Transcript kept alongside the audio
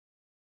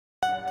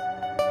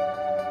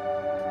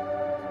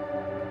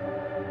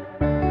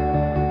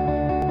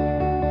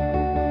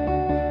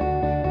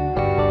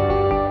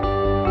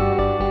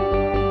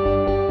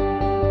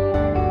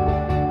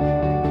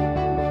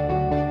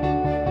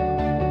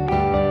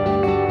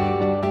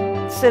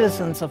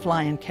citizens of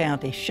Lyon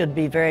County should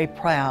be very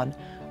proud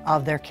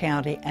of their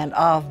county and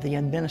of the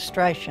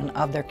administration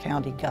of their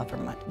county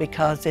government,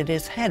 because it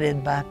is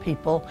headed by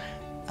people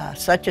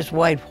such as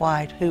Wade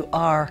White, who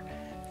are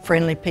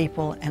friendly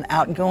people and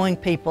outgoing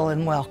people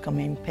and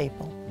welcoming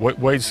people.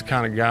 Wade's the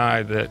kind of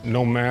guy that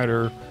no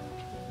matter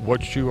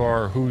what you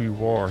are, who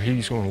you are,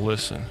 he's going to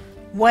listen.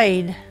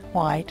 Wade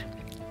White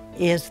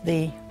is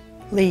the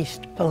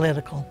least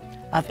political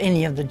of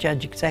any of the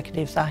judge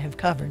executives I have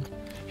covered.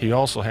 He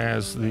also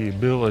has the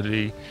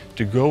ability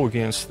to go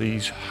against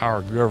these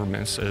higher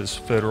governments as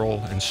federal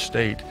and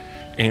state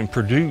and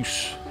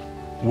produce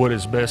what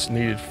is best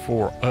needed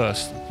for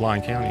us,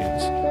 Lyon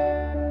Countyans.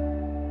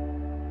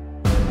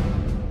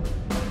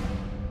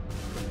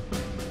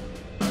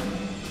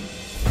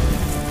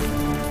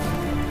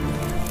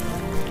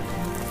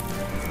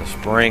 In the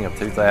spring of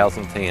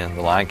 2010,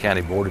 the Lyon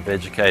County Board of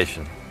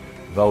Education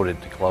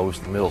voted to close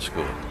the middle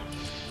school.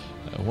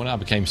 When I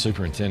became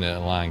superintendent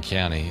at Lyon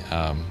County,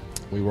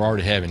 we were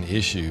already having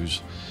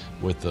issues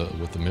with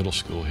the middle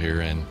school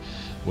here, and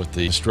with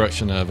the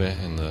destruction of it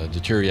and the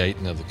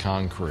deteriorating of the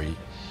concrete.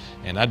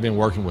 And I'd been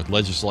working with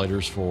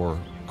legislators for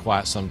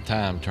quite some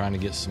time trying to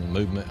get some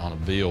movement on a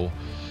bill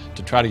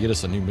to try to get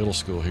us a new middle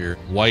school here.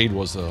 Wade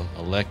was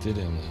elected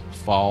in the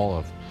fall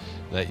of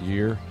that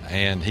year,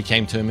 and he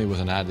came to me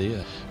with an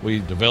idea. We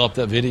developed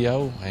that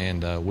video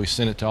and we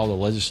sent it to all the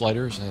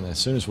legislators, and as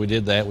soon as we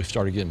did that, we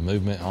started getting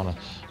movement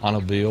on a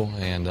bill,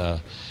 and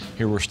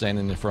here we're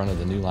standing in front of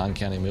the new Lyon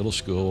County Middle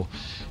School,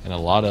 and a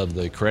lot of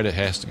the credit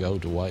has to go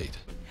to Wade.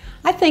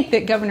 I think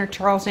that Governor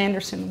Charles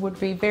Anderson would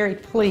be very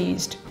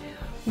pleased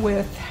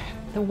with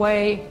the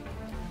way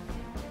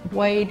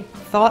Wade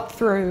thought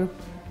through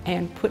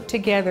and put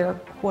together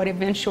what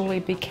eventually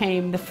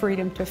became the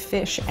Freedom to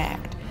Fish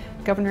Act.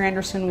 Governor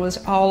Anderson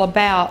was all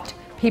about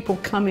people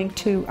coming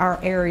to our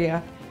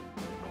area.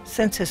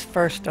 Since his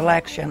first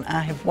election, I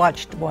have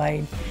watched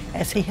Wade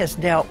as he has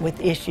dealt with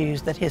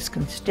issues that his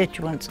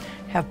constituents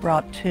have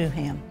brought to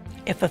him.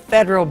 If a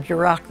federal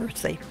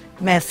bureaucracy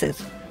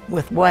messes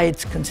with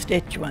Wade's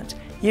constituents,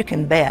 you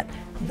can bet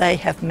they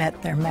have met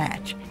their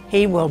match.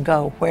 He will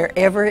go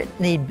wherever it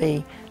need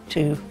be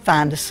to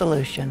find a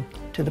solution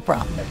to the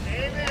problem.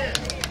 Amen.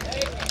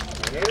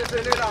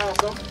 Isn't it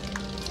awesome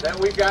that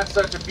we've got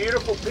such a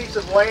beautiful piece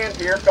of land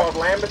here called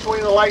Land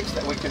Between the Lakes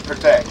that we can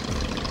protect?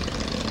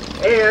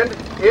 And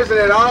isn't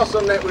it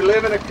awesome that we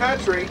live in a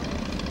country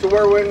to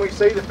where when we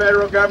see the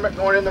federal government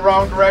going in the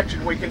wrong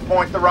direction, we can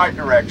point the right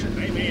direction?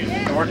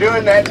 Amen. And we're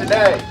doing that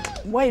today.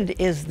 Wade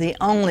is the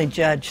only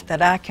judge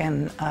that I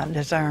can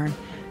discern,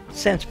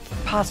 since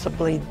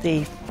possibly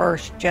the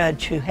first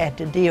judge who had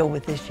to deal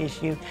with this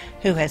issue,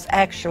 who has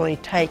actually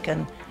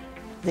taken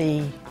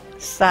the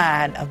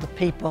side of the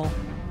people,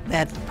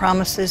 that the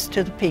promises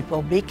to the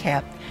people be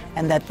kept,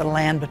 and that the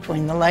land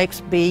between the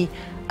lakes be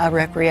a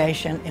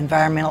recreation,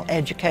 environmental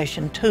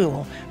education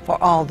tool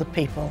for all the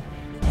people.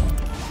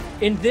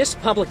 In this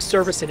public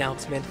service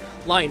announcement,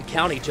 Lyon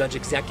County Judge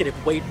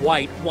Executive Wade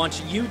White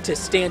wants you to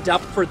stand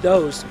up for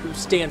those who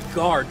stand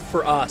guard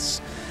for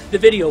us. The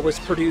video was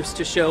produced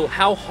to show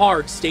how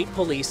hard state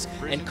police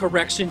and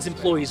corrections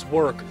employees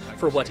work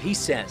for what he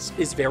says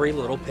is very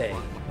little pay.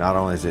 Not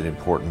only is it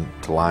important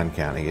to Lyon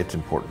County, it's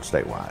important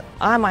statewide.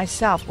 I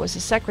myself was a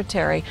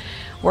secretary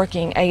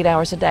working 8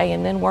 hours a day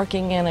and then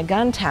working in a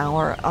gun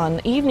tower on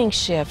evening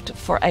shift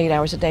for 8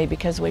 hours a day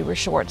because we were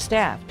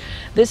short-staffed.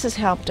 This has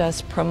helped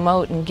us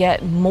promote and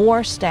get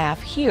more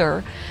staff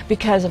here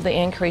because of the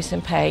increase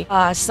in pay.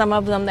 Some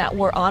of them that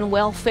were on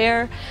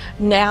welfare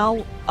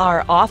now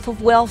are off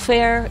of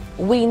welfare.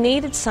 We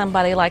needed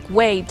somebody like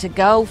Wade to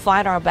go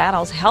fight our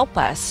battles, help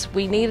us.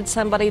 We needed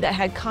somebody that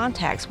had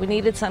contacts. We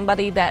needed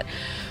somebody that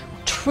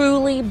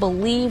truly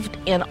believed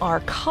in our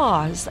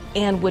cause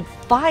and would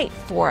fight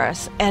for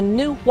us and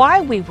knew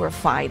why we were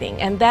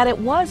fighting and that it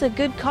was a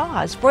good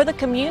cause for the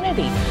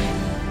community.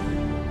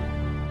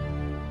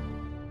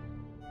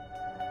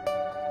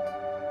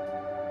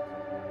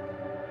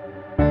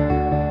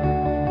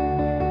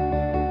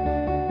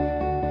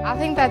 I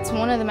think that's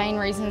one of the main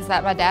reasons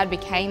that my dad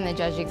became the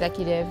judge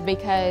executive,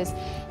 because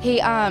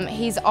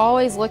he's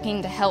always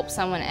looking to help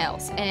someone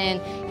else,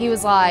 and he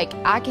was like,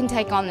 I can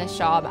take on this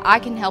job, I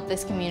can help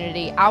this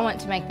community, I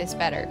want to make this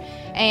better,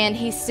 and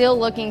he's still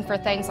looking for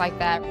things like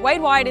that.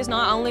 Wade White has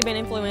not only been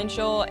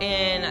influential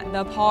in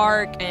the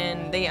park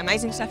and the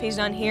amazing stuff he's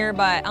done here,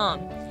 but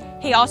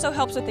he also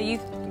helps with the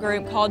youth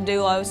group called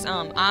Doulos.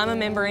 I'm a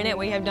member in it.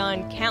 We have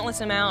done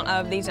countless amount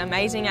of these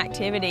amazing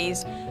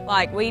activities.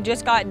 Like, we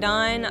just got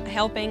done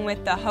helping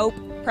with the Hope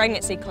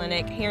Pregnancy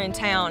Clinic here in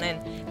town,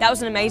 and that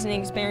was an amazing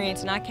experience,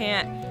 and I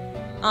can't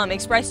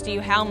express to you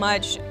how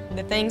much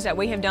the things that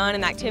we have done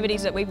and the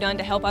activities that we've done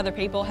to help other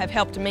people have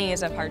helped me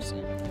as a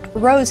person.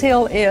 Rose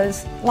Hill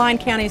is Lyon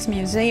County's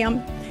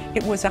museum.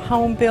 It was a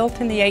home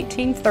built in the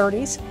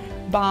 1830s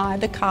by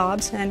the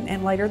Cobbs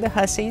and later the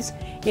Hussies.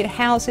 It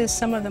houses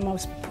some of the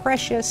most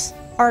precious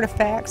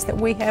artifacts that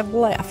we have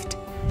left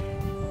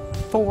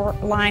for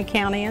Lyon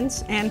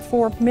Countyans and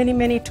for many,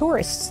 many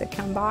tourists that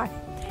come by.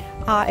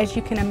 As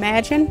you can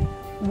imagine,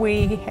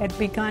 We had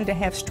begun to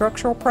have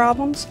structural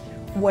problems.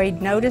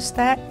 Wade noticed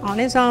that on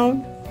his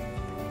own,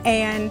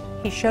 and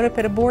he showed up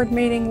at a board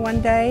meeting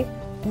one day,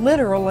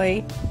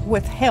 literally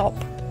with help.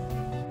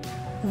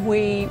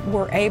 We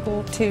were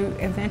able to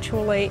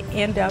eventually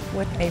end up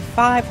with a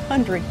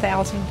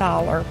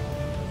 $500,000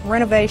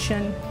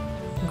 renovation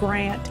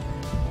grant,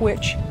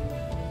 which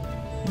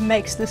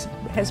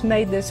has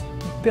made this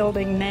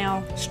building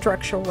now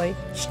structurally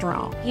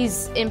strong.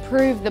 He's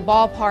improved the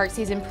ballparks,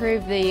 he's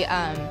improved the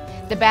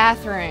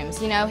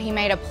bathrooms. You know, he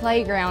made a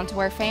playground to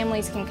where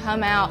families can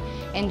come out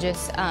and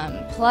just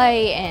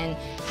play and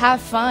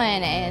have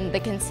fun, and the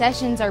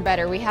concessions are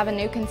better. We have a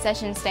new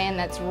concession stand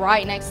that's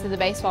right next to the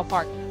baseball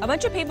park. A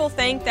bunch of people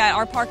think that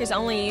our park is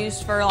only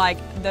used for like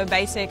the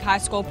basic high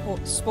school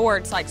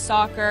sports like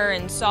soccer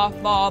and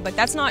softball, but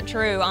that's not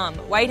true.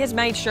 Wade has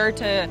made sure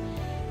to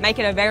make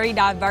it a very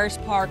diverse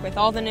park with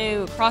all the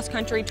new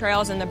cross-country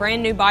trails and the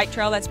brand new bike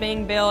trail that's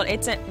being built.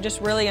 It's just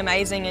really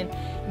amazing, and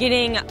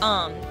getting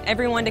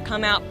everyone to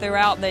come out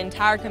throughout the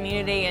entire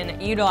community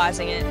and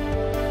utilizing it.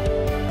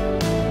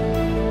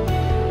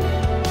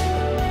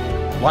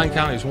 Lyon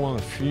County is one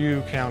of the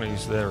few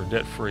counties that are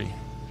debt-free,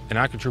 and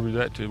I contribute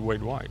that to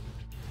Wade White.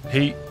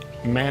 He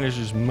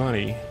manages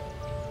money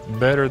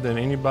better than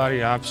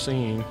anybody I've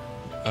seen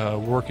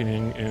working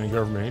in a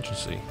government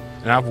agency.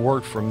 And I've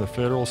worked from the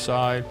federal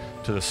side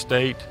to the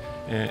state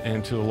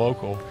and to the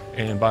local,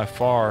 and by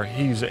far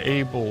he's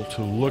able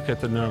to look at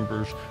the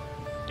numbers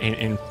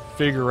and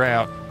figure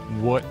out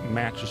what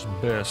matches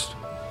best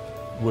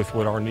with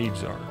what our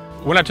needs are.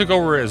 When I took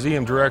over as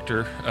EM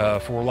director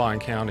for Lyon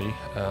County,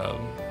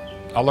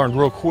 I learned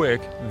real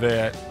quick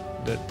that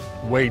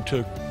Wade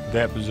took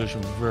that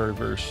position very,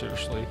 very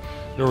seriously.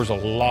 There was a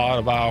lot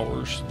of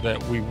hours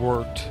that we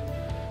worked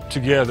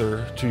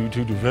together to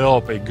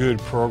develop a good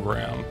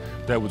program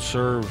that would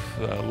serve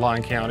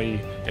Lyon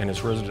County and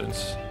its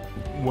residents.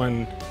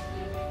 When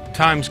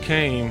times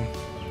came,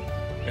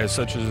 as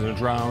such as a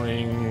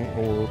drowning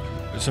or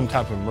some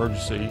type of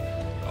emergency,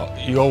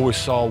 you always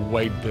saw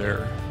Wade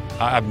there.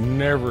 I've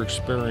never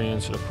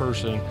experienced a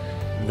person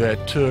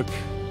that took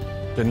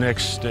the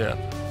next step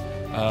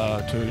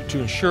to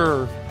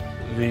ensure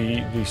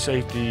the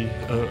safety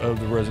of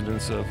the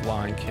residents of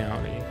Lyon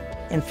County.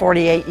 In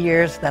 48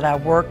 years that I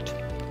worked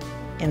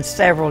in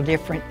several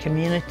different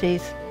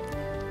communities,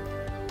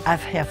 I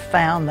have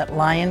found that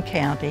Lyon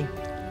County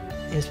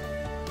is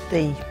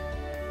the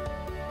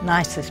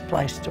nicest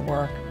place to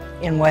work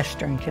in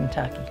Western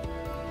Kentucky.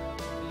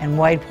 And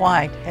Wade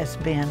White has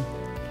been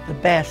the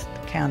best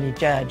county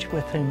judge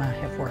with whom I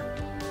have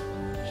worked.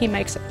 He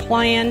makes a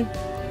plan,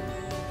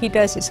 he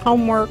does his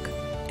homework,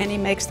 and he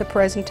makes the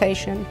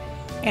presentation.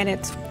 And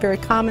it's very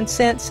common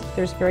sense.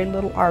 There's very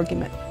little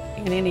argument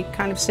in any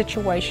kind of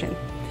situation.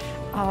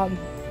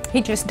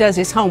 He just does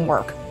his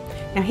homework.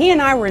 Now, he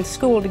and I were in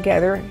school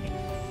together.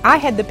 I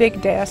had the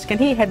big desk and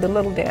he had the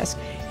little desk.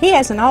 He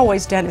hasn't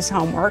always done his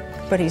homework,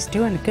 but he's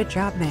doing a good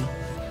job now.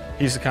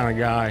 He's the kind of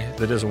guy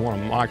that doesn't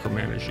want to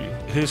micromanage you.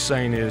 His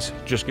saying is,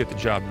 just get the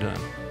job done.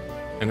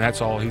 And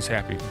that's all he's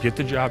happy. Get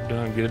the job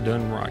done, get it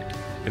done right,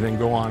 and then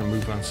go on and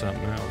move on to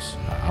something else.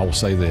 I will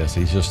say this,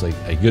 he's just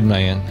a good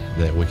man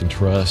that we can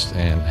trust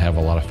and have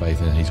a lot of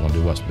faith in. He's going to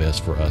do what's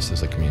best for us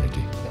as a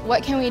community.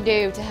 What can we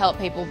do to help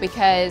people?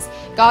 Because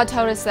God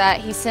told us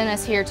that He sent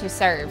us here to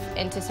serve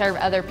and to serve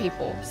other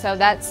people. So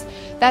that's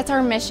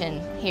our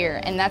mission here,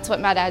 and that's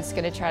what my dad's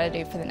going to try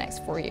to do for the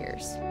next 4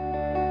 years.